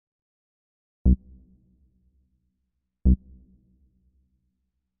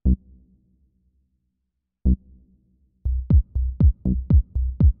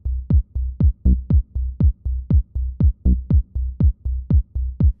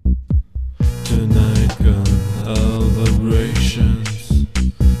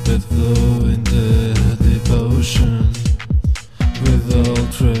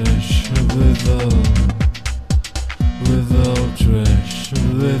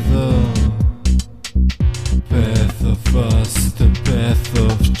together. Path of us, the path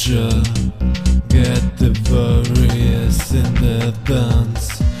of Jah. Get the warriors in the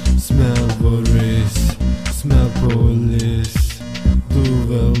dance. Smell worries, smell police. Do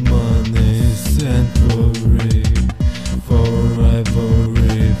well monies and worry. For I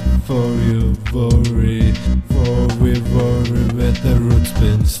worry, for you worry. For we worry where the root's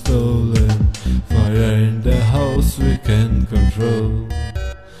been stolen. Fire in the house we can control,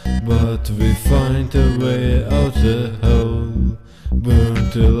 but we find a way out the hole. Burn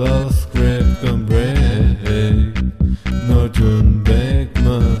till our scrape can break. No turn back,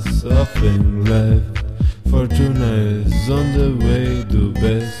 must nothing left. Fortuna is on the way to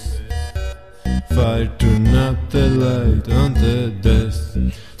best. Fire turn up the light on the desk.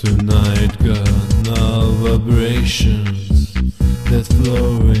 Tonight got no vibrations that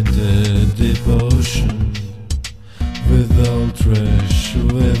flow into deep ocean. Without trash,